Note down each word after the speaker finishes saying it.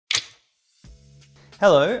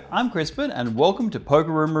Hello, I'm Crispin and welcome to Poker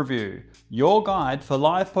Room Review, your guide for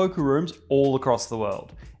live poker rooms all across the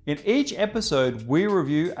world. In each episode, we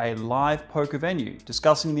review a live poker venue,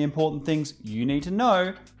 discussing the important things you need to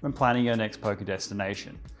know when planning your next poker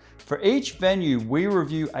destination. For each venue, we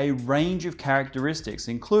review a range of characteristics,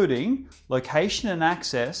 including location and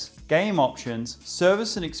access, game options,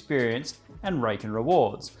 service and experience, and rake and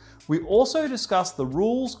rewards. We also discuss the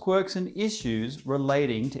rules, quirks, and issues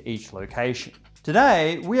relating to each location.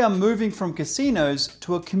 Today, we are moving from casinos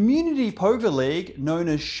to a community poker league known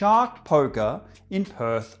as Shark Poker in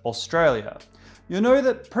Perth, Australia. You'll know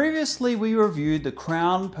that previously we reviewed the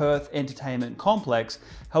Crown Perth Entertainment Complex,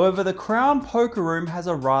 however the Crown Poker Room has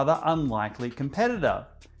a rather unlikely competitor.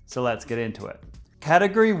 So let's get into it.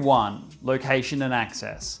 Category 1, location and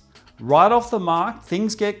access. Right off the mark,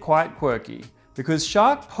 things get quite quirky, because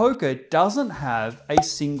Shark Poker doesn't have a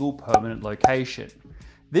single permanent location.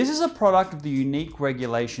 This is a product of the unique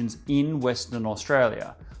regulations in Western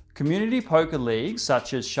Australia. Community poker leagues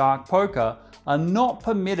such as Shark Poker are not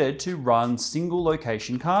permitted to run single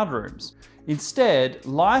location card rooms. Instead,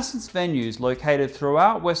 licensed venues located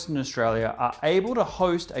throughout Western Australia are able to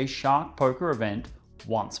host a Shark Poker event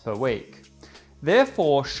once per week.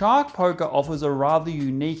 Therefore, Shark Poker offers a rather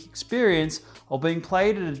unique experience of being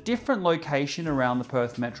played at a different location around the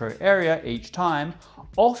Perth metro area each time,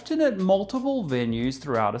 often at multiple venues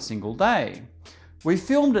throughout a single day. We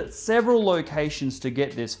filmed at several locations to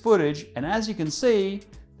get this footage, and as you can see,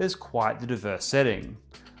 there's quite the diverse setting.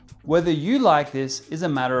 Whether you like this is a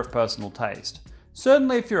matter of personal taste.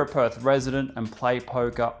 Certainly if you're a Perth resident and play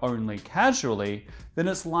poker only casually, then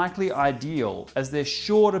it's likely ideal, as there's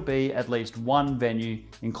sure to be at least one venue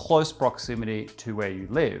in close proximity to where you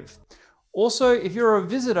live. Also, if you're a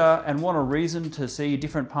visitor and want a reason to see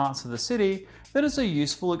different parts of the city, then it's a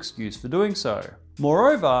useful excuse for doing so.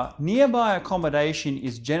 Moreover, nearby accommodation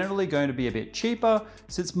is generally going to be a bit cheaper,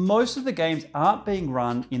 since most of the games aren't being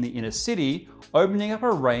run in the inner city, opening up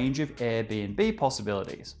a range of Airbnb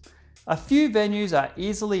possibilities. A few venues are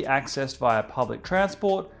easily accessed via public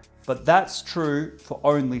transport, but that's true for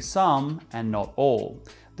only some and not all.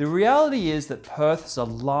 The reality is that Perth is a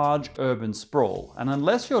large urban sprawl, and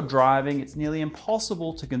unless you're driving, it's nearly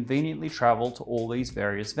impossible to conveniently travel to all these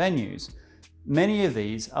various venues. Many of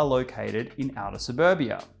these are located in outer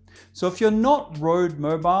suburbia. So if you're not road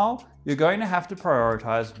mobile, you're going to have to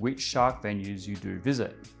prioritize which Shark venues you do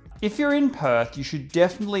visit. If you're in Perth, you should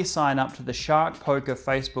definitely sign up to the Shark Poker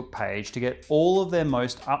Facebook page to get all of their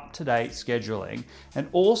most up-to-date scheduling, and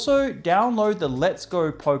also download the Let's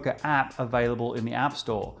Go Poker app available in the App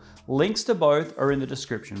Store. Links to both are in the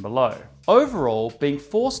description below. Overall, being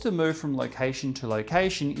forced to move from location to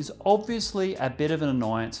location is obviously a bit of an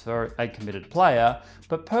annoyance for a committed player,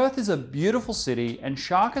 but Perth is a beautiful city and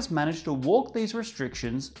Shark has managed to walk these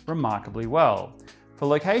restrictions remarkably well. For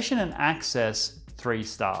location and access, 3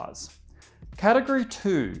 stars. Category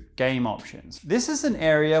 2, game options. This is an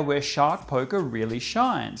area where Shark Poker really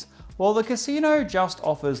shines. While the casino just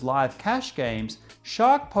offers live cash games,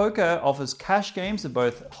 Shark Poker offers cash games of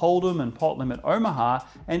both Hold'em and Pot Limit Omaha,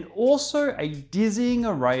 and also a dizzying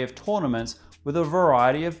array of tournaments with a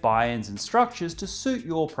variety of buy-ins and structures to suit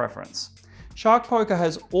your preference. Shark Poker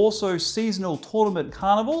has also seasonal tournament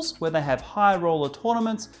carnivals where they have high roller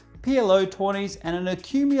tournaments, PLO tourneys, and an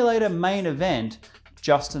accumulator main event,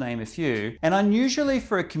 just to name a few. And unusually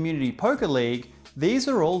for a community poker league, these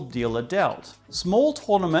are all dealer dealt. Small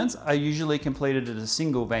tournaments are usually completed at a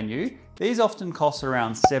single venue. These often cost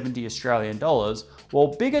around 70 Australian dollars,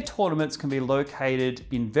 while bigger tournaments can be located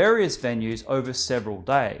in various venues over several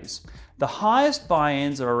days. The highest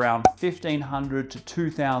buy-ins are around 1,500 to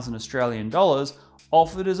 2,000 Australian dollars,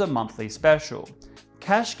 offered as a monthly special.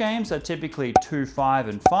 Cash games are typically 2-5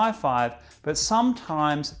 and 5-5, but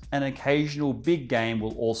sometimes an occasional big game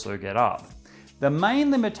will also get up. The main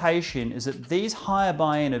limitation is that these higher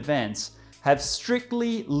buy-in events have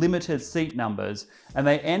strictly limited seat numbers, and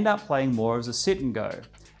they end up playing more as a sit and go.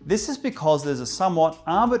 This is because there's a somewhat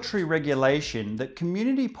arbitrary regulation that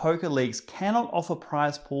community poker leagues cannot offer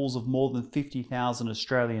prize pools of more than 50,000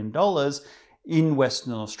 Australian dollars in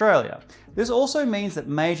Western Australia. This also means that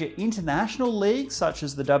major international leagues such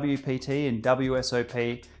as the WPT and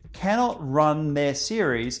WSOP cannot run their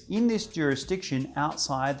series in this jurisdiction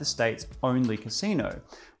outside the state's only casino,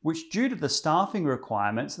 which due to the staffing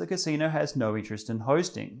requirements, the casino has no interest in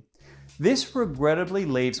hosting. This regrettably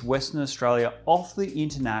leaves Western Australia off the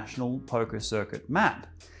international poker circuit map.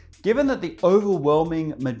 Given that the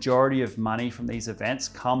overwhelming majority of money from these events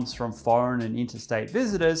comes from foreign and interstate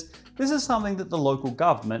visitors, this is something that the local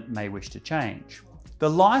government may wish to change. The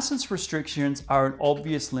license restrictions are an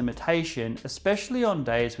obvious limitation, especially on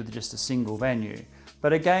days with just a single venue.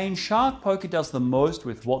 But again, Shark Poker does the most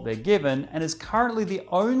with what they're given and is currently the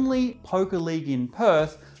only poker league in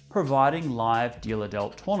Perth providing live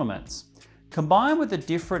dealer-dealt tournaments. Combined with the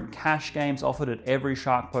different cash games offered at every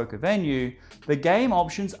Shark Poker venue, the game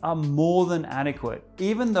options are more than adequate,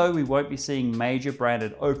 even though we won't be seeing major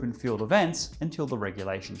branded open field events until the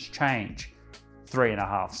regulations change.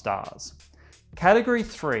 3.5 stars. Category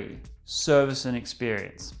 3, Service and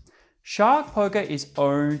Experience. Shark Poker is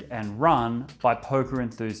owned and run by poker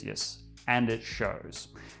enthusiasts, and it shows.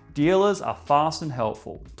 Dealers are fast and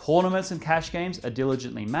helpful, tournaments and cash games are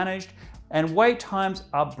diligently managed, and wait times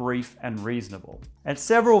are brief and reasonable. At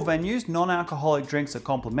several venues, non-alcoholic drinks are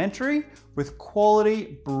complimentary, with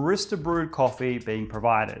quality barista brewed coffee being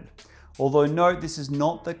provided. Although note, this is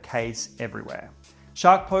not the case everywhere.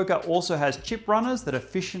 Shark Poker also has chip runners that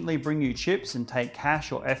efficiently bring you chips and take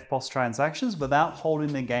cash or FPOS transactions without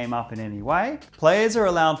holding the game up in any way. Players are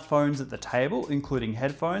allowed phones at the table, including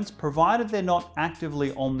headphones, provided they're not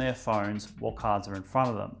actively on their phones while cards are in front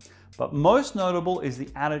of them. But most notable is the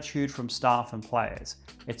attitude from staff and players.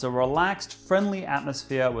 It's a relaxed, friendly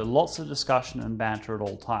atmosphere with lots of discussion and banter at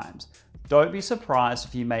all times. Don't be surprised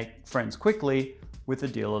if you make friends quickly with the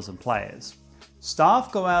dealers and players.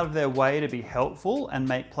 Staff go out of their way to be helpful and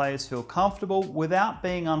make players feel comfortable without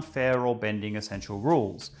being unfair or bending essential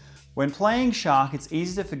rules. When playing Shark, it's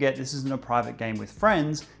easy to forget this isn't a private game with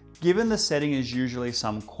friends, given the setting is usually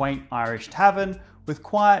some quaint Irish tavern with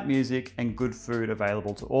quiet music and good food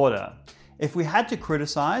available to order. If we had to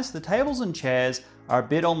criticize, the tables and chairs are a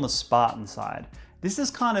bit on the Spartan side. This is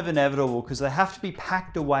kind of inevitable because they have to be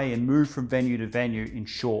packed away and moved from venue to venue in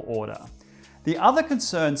short order. The other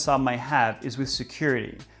concern some may have is with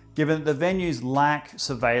security, given that the venues lack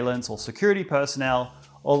surveillance or security personnel,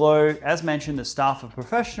 although as mentioned the staff are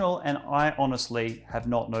professional and I honestly have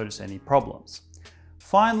not noticed any problems.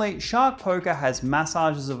 Finally, Shark Poker has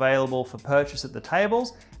massages available for purchase at the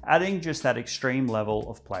tables, adding just that extreme level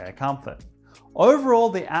of player comfort. Overall,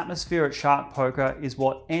 the atmosphere at Shark Poker is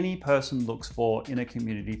what any person looks for in a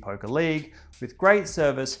community poker league, with great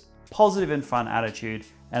service, positive and fun attitude,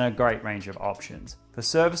 and a great range of options. For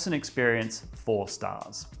service and experience, 4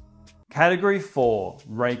 stars. Category 4,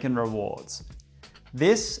 Rake and Rewards.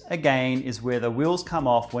 This, again, is where the wheels come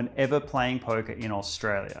off whenever playing poker in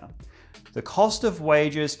Australia. The cost of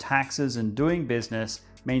wages, taxes, and doing business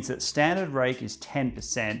means that standard rake is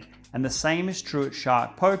 10%, and the same is true at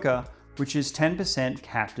Shark Poker, which is 10%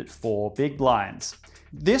 capped at 4 big blinds.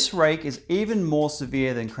 This rake is even more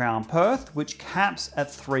severe than Crown Perth, which caps at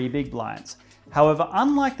 3 big blinds. However,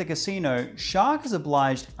 unlike the casino, Shark is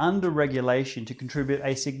obliged under regulation to contribute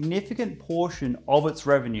a significant portion of its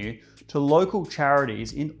revenue to local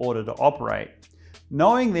charities in order to operate.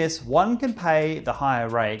 Knowing this, one can pay the higher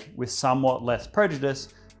rake with somewhat less prejudice,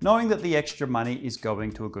 knowing that the extra money is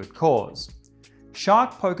going to a good cause.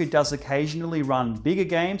 Shark Poker does occasionally run bigger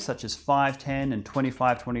games such as 5-10 and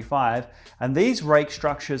 25-25, and these rake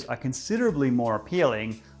structures are considerably more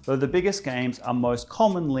appealing, though the biggest games are most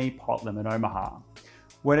commonly Pot Limit Omaha.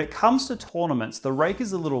 When it comes to tournaments, the rake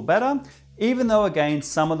is a little better, even though again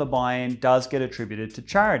some of the buy-in does get attributed to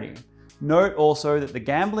charity. Note also that the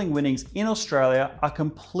gambling winnings in Australia are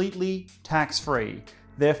completely tax-free,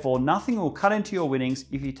 therefore nothing will cut into your winnings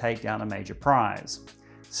if you take down a major prize.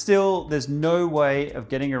 Still, there's no way of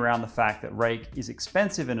getting around the fact that rake is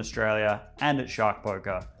expensive in Australia, and at Shark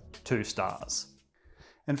Poker, 2 stars.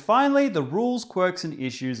 And finally, the rules, quirks, and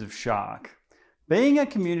issues of Shark. Being a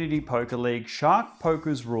community poker league, Shark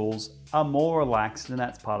Poker's rules are more relaxed, and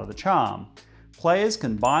that's part of the charm. Players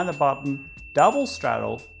can buy the button, double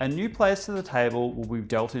straddle, and new players to the table will be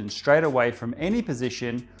dealt in straight away from any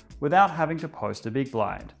position without having to post a big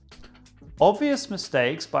blind. Obvious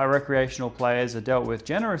mistakes by recreational players are dealt with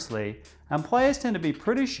generously, and players tend to be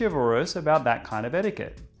pretty chivalrous about that kind of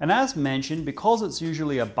etiquette. And as mentioned, because it's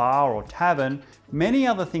usually a bar or tavern, many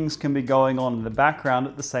other things can be going on in the background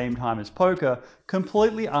at the same time as poker,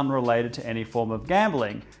 completely unrelated to any form of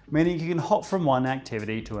gambling, meaning you can hop from one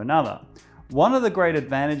activity to another. One of the great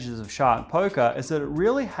advantages of Shark Poker is that it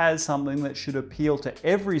really has something that should appeal to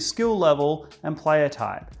every skill level and player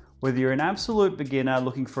type. Whether you're an absolute beginner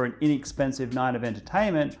looking for an inexpensive night of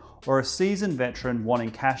entertainment, or a seasoned veteran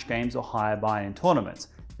wanting cash games or higher buy-in tournaments,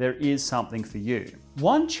 there is something for you.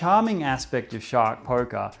 One charming aspect of Shark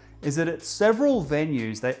Poker is that at several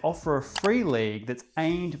venues they offer a free league that's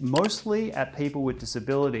aimed mostly at people with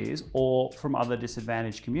disabilities or from other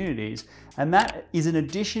disadvantaged communities, and that is in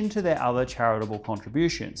addition to their other charitable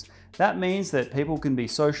contributions. That means that people can be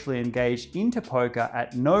socially engaged into poker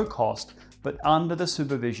at no cost, but under the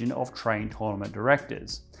supervision of trained tournament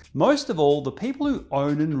directors. Most of all, the people who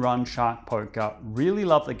own and run Shark Poker really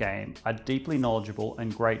love the game, are deeply knowledgeable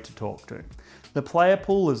and great to talk to. The player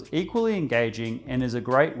pool is equally engaging and is a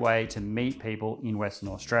great way to meet people in Western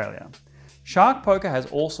Australia. Shark Poker has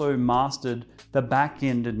also mastered the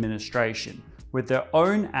back-end administration with their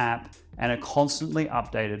own app and a constantly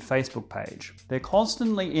updated Facebook page. They're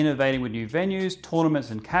constantly innovating with new venues,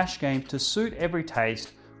 tournaments and cash games to suit every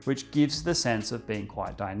taste, which gives the sense of being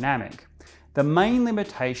quite dynamic. The main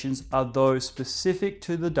limitations are those specific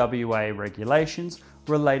to the WA regulations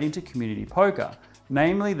relating to community poker,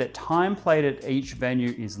 namely that time played at each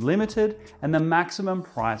venue is limited and the maximum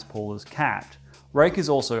prize pool is capped. Rake is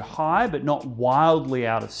also high, but not wildly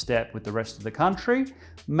out of step with the rest of the country.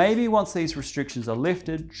 Maybe once these restrictions are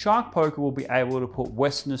lifted, Shark Poker will be able to put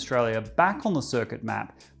Western Australia back on the circuit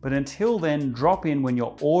map, but until then, drop in when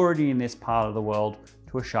you're already in this part of the world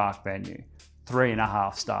to a Shark venue.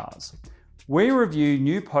 3.5 stars. We review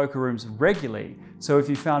new poker rooms regularly, so if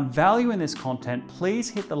you found value in this content, please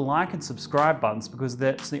hit the like and subscribe buttons because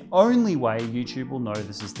that's the only way YouTube will know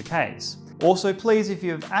this is the case. Also, please, if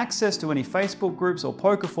you have access to any Facebook groups or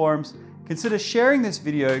poker forums, consider sharing this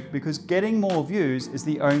video because getting more views is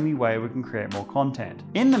the only way we can create more content.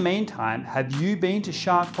 In the meantime, have you been to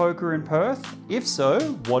Shark Poker in Perth? If so,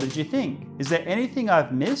 what did you think? Is there anything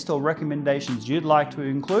I've missed or recommendations you'd like to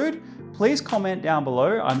include? Please comment down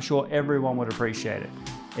below, I'm sure everyone would appreciate it.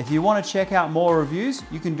 If you want to check out more reviews,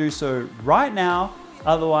 you can do so right now.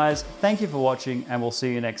 Otherwise, thank you for watching and we'll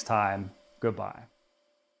see you next time. Goodbye.